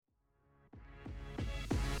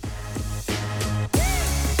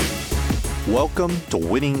Welcome to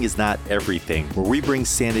Winning is Not Everything, where we bring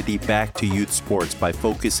sanity back to youth sports by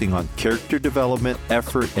focusing on character development,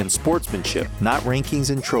 effort, and sportsmanship, not rankings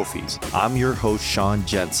and trophies. I'm your host, Sean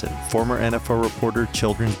Jensen, former NFL reporter,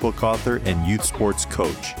 children's book author, and youth sports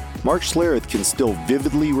coach. Mark Schlereth can still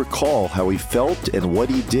vividly recall how he felt and what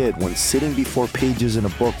he did when sitting before pages in a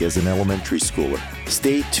book as an elementary schooler.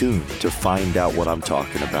 Stay tuned to find out what I'm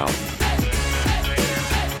talking about.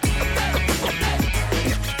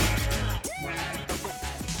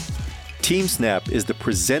 TeamSnap is the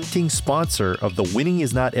presenting sponsor of the Winning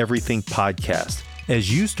is Not Everything podcast.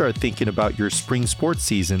 As you start thinking about your spring sports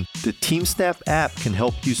season, the TeamSnap app can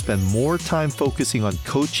help you spend more time focusing on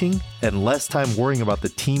coaching and less time worrying about the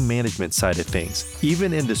team management side of things.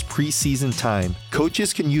 Even in this preseason time,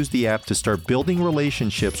 coaches can use the app to start building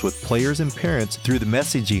relationships with players and parents through the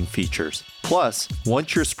messaging features. Plus,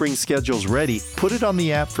 once your spring schedule's ready, put it on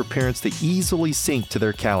the app for parents to easily sync to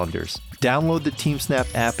their calendars. Download the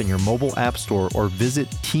TeamSnap app in your mobile app store or visit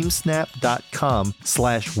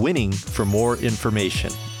teamsnap.com/winning for more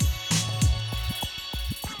information.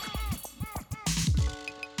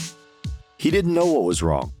 He didn't know what was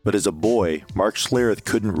wrong, but as a boy, Mark Schlereth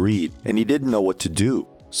couldn't read, and he didn't know what to do.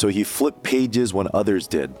 So he flipped pages when others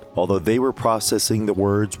did, although they were processing the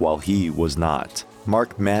words while he was not.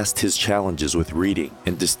 Mark masked his challenges with reading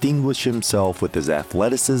and distinguished himself with his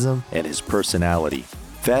athleticism and his personality.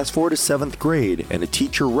 Fast forward to 7th grade, and a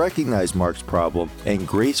teacher recognized Mark's problem and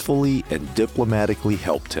gracefully and diplomatically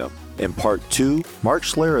helped him. In part 2, Mark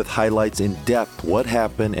Schlereth highlights in depth what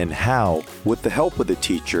happened and how, with the help of the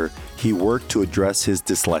teacher, he worked to address his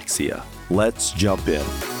dyslexia. Let's jump in.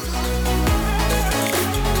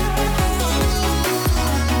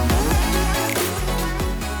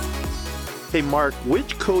 Hey Mark,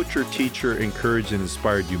 which coach or teacher encouraged and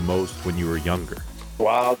inspired you most when you were younger?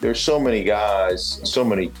 Wow, there's so many guys, so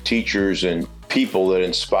many teachers and people that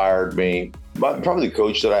inspired me. Probably the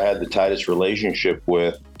coach that I had the tightest relationship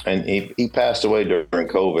with, and he passed away during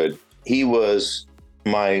COVID. He was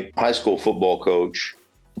my high school football coach,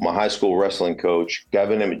 my high school wrestling coach, a guy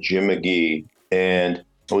by the name of Jim McGee, and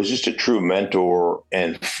was just a true mentor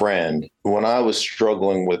and friend. When I was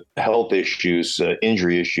struggling with health issues,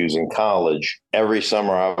 injury issues in college, every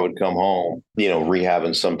summer I would come home,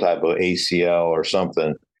 rehabbing some type of ACL or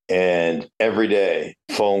something. And every day,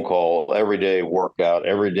 phone call, every day workout,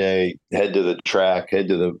 every day head to the track,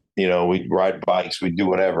 we'd ride bikes, we'd do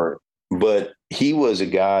whatever. But he was a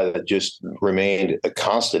guy that just remained a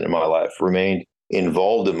constant in my life, remained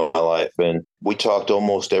involved in my life. And we talked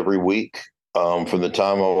almost every week. From the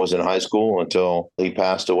time I was in high school until he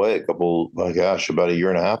passed away about a year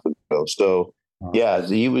and a half ago. So yeah,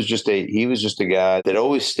 he was just a guy that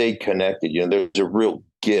always stayed connected. There's a real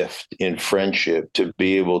gift in friendship to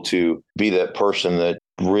be able to be that person that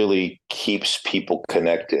really keeps people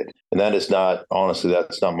connected. And that's not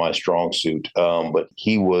my strong suit. But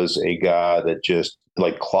he was a guy that just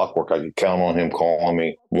like clockwork. I could count on him calling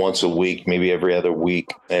me once a week, maybe every other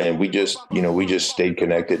week. And we just stayed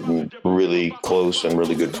connected and really close and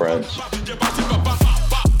really good friends.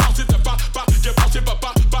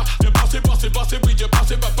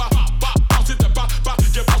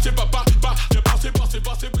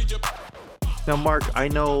 Now, Mark, I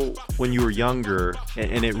know when you were younger,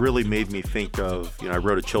 and it really made me think of, I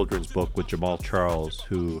wrote a children's book with Jamal Charles,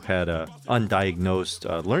 who had a undiagnosed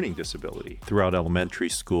learning disability throughout elementary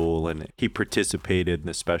school, and he participated in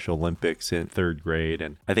the Special Olympics in 3rd grade.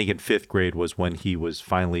 And I think in 5th grade was when he was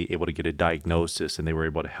finally able to get a diagnosis and they were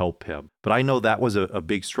able to help him. But I know that was a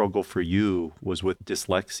big struggle for you, was with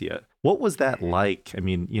dyslexia. What was that like? I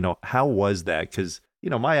mean, how was that? Because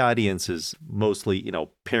my audience is mostly,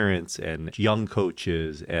 parents and young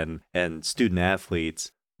coaches and student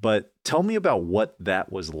athletes. But tell me about what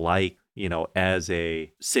that was like, as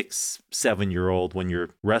a 6-7-year-old when you're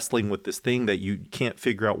wrestling with this thing that you can't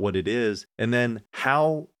figure out what it is. And then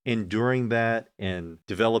how enduring that and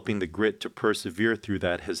developing the grit to persevere through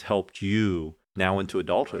that has helped you now into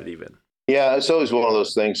adulthood even. Yeah, it's always one of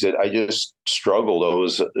those things that I just struggled.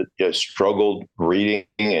 I struggled reading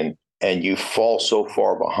and you fall so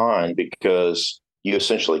far behind because you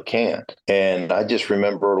essentially can't. And I just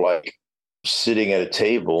remember sitting at a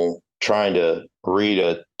table trying to read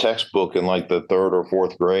a textbook in the 3rd or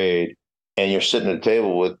 4th grade, and you're sitting at a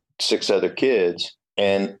table with 6 other kids,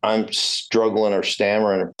 and I'm struggling or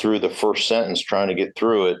stammering through the first sentence trying to get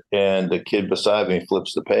through it, and the kid beside me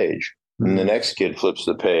flips the page. And the next kid flips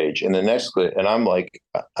the page, and the next kid, and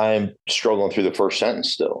I'm struggling through the first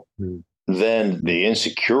sentence still. Then the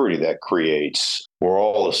insecurity that creates, where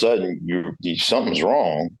all of a sudden something's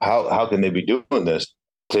wrong. How can they be doing this?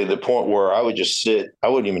 to the point where I would just sit. I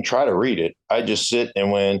wouldn't even try to read it. I'd just sit,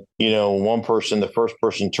 and when the first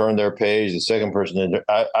person turned their page, the second person,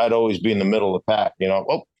 I'd always be in the middle of the pack.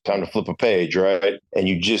 Oh, time to flip a page, right? And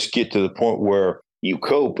you just get to the point where you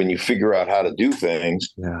cope and you figure out how to do things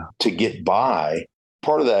to get by.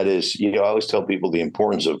 Part of that is, I always tell people the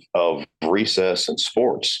importance of recess and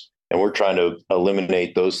sports, and we're trying to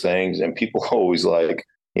eliminate those things. And people always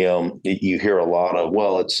you hear a lot of,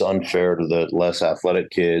 well, it's unfair to the less athletic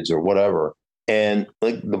kids or whatever. And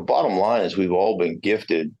like the bottom line is we've all been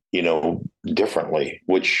gifted, differently,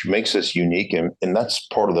 which makes us unique. And that's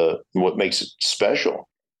part of what makes it special.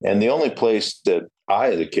 And the only place that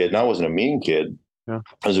I, as a kid, and I wasn't a mean kid, I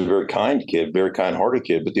was a very kind kid, very kind-hearted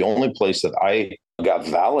kid, but the only place that I got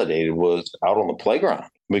validated was out on the playground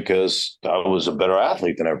because I was a better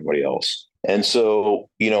athlete than everybody else. And so,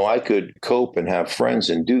 I could cope and have friends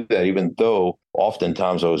and do that, even though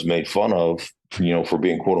oftentimes I was made fun of, for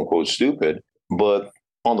being quote unquote stupid. But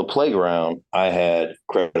on the playground, I had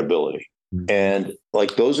credibility. And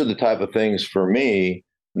like, those are the type of things for me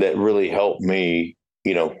that really helped me,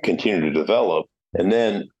 continue to develop. And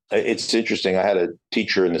then it's interesting. I had a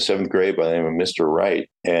teacher in the 7th grade by the name of Mr. Wright,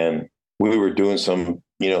 and we were doing some,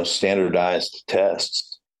 standardized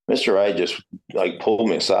tests. Mr. Wright just pulled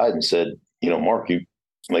me aside and said, Mark,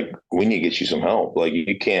 we need to get you some help. Like,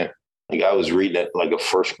 you can't, I was reading at a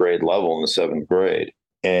 1st grade level in the 7th grade.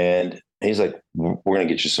 And he's like, we're going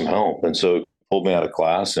to get you some help. And so he pulled me out of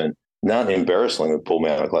class, and not embarrassingly pulled me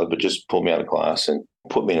out of class, but just pulled me out of class and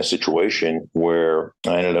put me in a situation where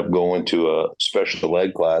I ended up going to a special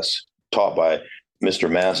ed class taught by Mr.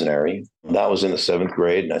 Masanary. That was in the 7th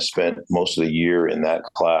grade. And I spent most of the year in that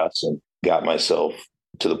class and got myself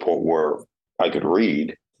to the point where I could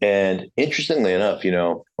read. And interestingly enough,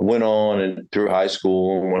 I went on and through high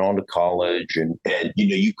school and went on to college and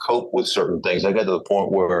you cope with certain things. I got to the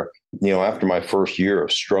point where, after my first year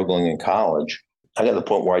of struggling in college, I got to the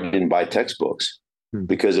point where I didn't buy textbooks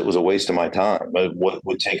because it was a waste of my time. What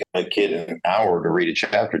would take a kid an hour to read a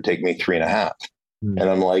chapter take me 3.5. And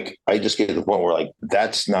I'm like, I just get to the point where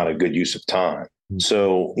that's not a good use of time.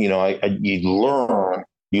 So, you learn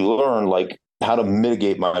how to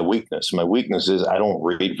mitigate my weakness. My weakness is I don't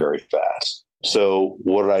read very fast. So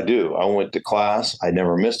what did I do? I went to class. I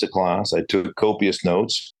never missed a class. I took copious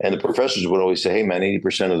notes, and the professors would always say, hey man,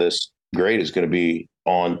 80% of this grade is going to be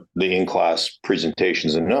on the in-class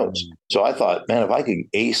presentations and notes. So I thought, man, if I could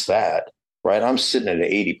ace that, right, I'm sitting at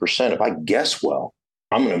 80%. If I guess well,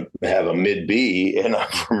 I'm going to have a mid B. And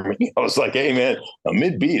for me, I was like, hey man, a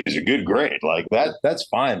mid B is a good grade. That's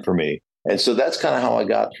fine for me. And so that's kind of how I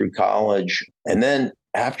got through college. And then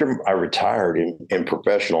after I retired in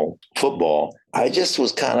professional football, I just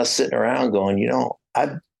was kind of sitting around going,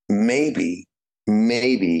 I've maybe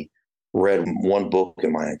read one book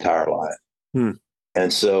in my entire life.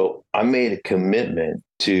 And so I made a commitment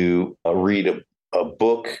to read a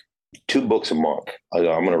book, 2 books a month. I'm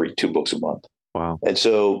going to read 2 books a month. Wow. And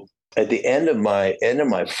so at the end of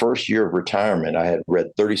my first year of retirement, I had read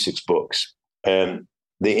 36 books. And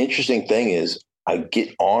the interesting thing is I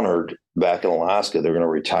get honored back in Alaska. They're going to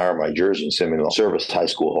retire my jersey and send me to the Service High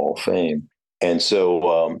School Hall of Fame. And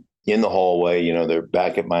so in the hallway, they're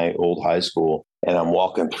back at my old high school, and I'm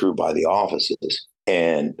walking through by the offices,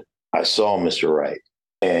 and I saw Mr. Wright,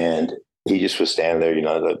 and he just was standing there.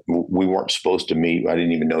 We weren't supposed to meet. I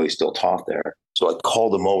didn't even know he still taught there. So I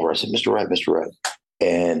called him over. I said, Mr. Wright.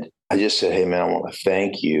 And I just said, hey, man, I want to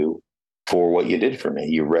thank you for what you did for me.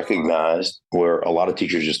 You recognized where a lot of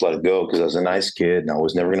teachers just let it go because I was a nice kid and I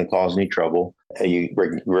was never going to cause any trouble. And you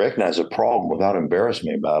recognized a problem without embarrassing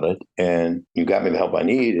me about it. And you got me the help I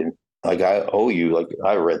need. And I owe you,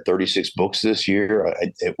 I read 36 books this year.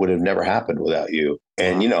 It would have never happened without you.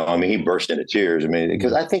 And, he burst into tears.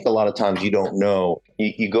 Because I think a lot of times you don't know,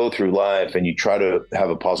 you go through life and you try to have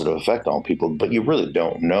a positive effect on people, but you really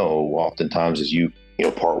don't know oftentimes as you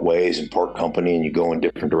part ways and part company and you go in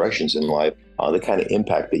different directions in life, the kind of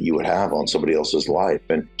impact that you would have on somebody else's life.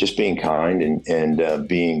 And just being kind and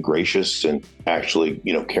being gracious and actually,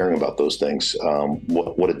 caring about those things.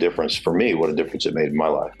 What a difference for me, what a difference it made in my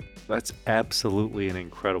life. That's absolutely an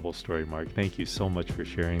incredible story, Mark. Thank you so much for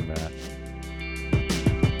sharing that.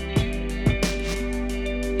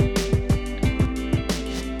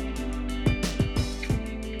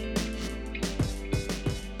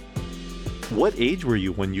 What age were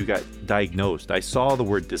you when you got diagnosed? I saw the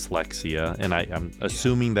word dyslexia, and I'm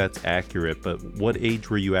assuming that's accurate, but what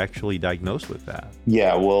age were you actually diagnosed with that?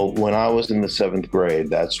 Yeah, well, when I was in the 7th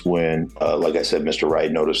grade, that's when, like I said, Mr.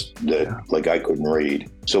 Wright noticed that like I couldn't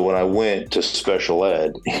read. So when I went to special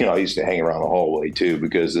ed, I used to hang around the hallway too,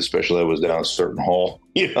 because the special ed was down a certain hall,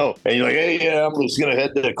 and you're like, hey, yeah, I'm just going to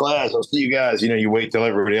head to the class. I'll see you guys. You wait till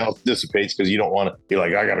everybody else dissipates because you don't want to, you're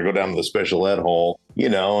like, I got to go down to the special ed hall,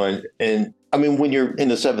 and I mean, when you're in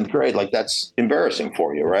the 7th grade, like that's embarrassing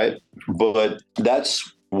for you, right? But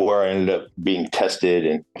that's where I ended up being tested.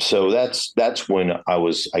 And so that's when I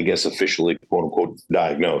was, I guess, officially, quote unquote,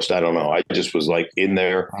 diagnosed. I don't know. I just was like in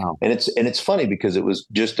there. Wow. And it's funny because it was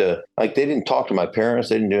just they didn't talk to my parents.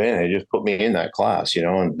 They didn't do anything. They just put me in that class,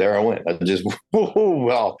 and there I went. I just,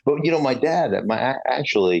 well, but my dad,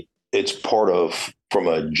 actually, it's part of, from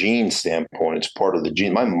a gene standpoint, it's part of the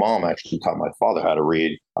gene. My mom actually taught my father how to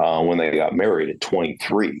read when they got married at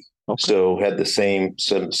 23. Okay. So had the same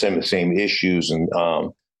issues, and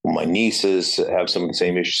my nieces have some of the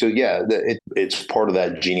same issues. So yeah, it's part of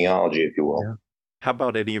that genealogy, if you will. Yeah. How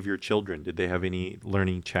about any of your children? Did they have any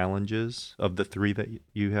learning challenges of the 3 that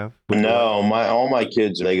you have? No, all my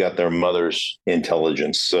kids, they got their mother's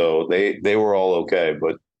intelligence, so they were all okay.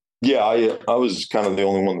 But yeah, I was kind of the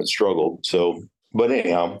only one that struggled. So, but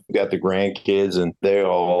anyhow, got the grandkids, and they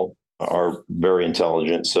all are very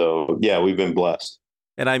intelligent. So yeah, we've been blessed.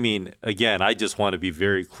 And I mean, again, I just want to be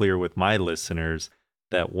very clear with my listeners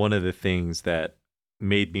that one of the things that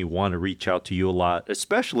made me want to reach out to you a lot,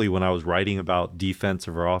 especially when I was writing about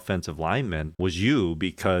defensive or offensive linemen, was you,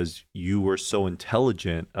 because you were so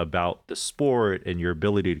intelligent about the sport and your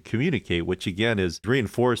ability to communicate, which again is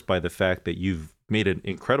reinforced by the fact that you've made an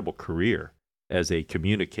incredible career as a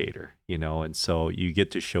communicator, and so you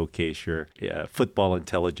get to showcase your football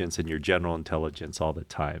intelligence and your general intelligence all the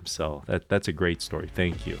time. So that's a great story.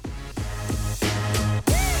 Thank you.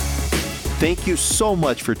 Thank you so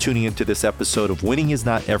much for tuning into this episode of Winning is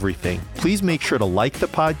Not Everything. Please make sure to like the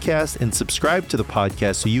podcast and subscribe to the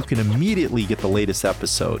podcast so you can immediately get the latest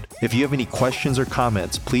episode. If you have any questions or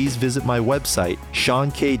comments, please visit my website,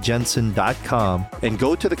 SeanKJensen.com, and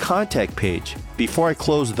go to the contact page. Before I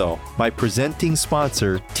close though, my presenting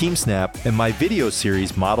sponsor, TeamSnap, and my video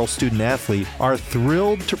series, Model Student Athlete, are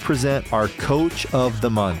thrilled to present our Coach of the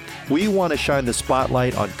Month. We want to shine the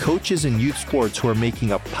spotlight on coaches in youth sports who are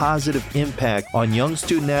making a positive impact on young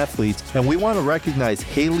student athletes, and we want to recognize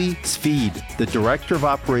Haley Speed, the Director of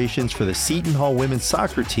Operations for the Seton Hall women's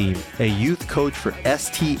soccer team, a youth coach for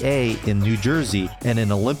STA in New Jersey, and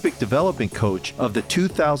an Olympic development coach of the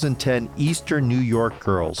 2010 Eastern New York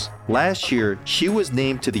girls. Last year, she was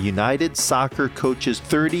named to the United Soccer Coaches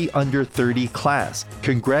 30 Under 30 class.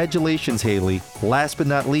 Congratulations, Haley. Last but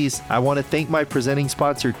not least, I want to thank my presenting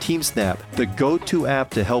sponsor, TeamSnap, the go-to app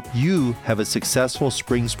to help you have a successful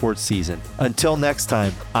spring sports season. Until next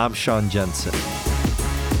time, I'm Sean Jensen.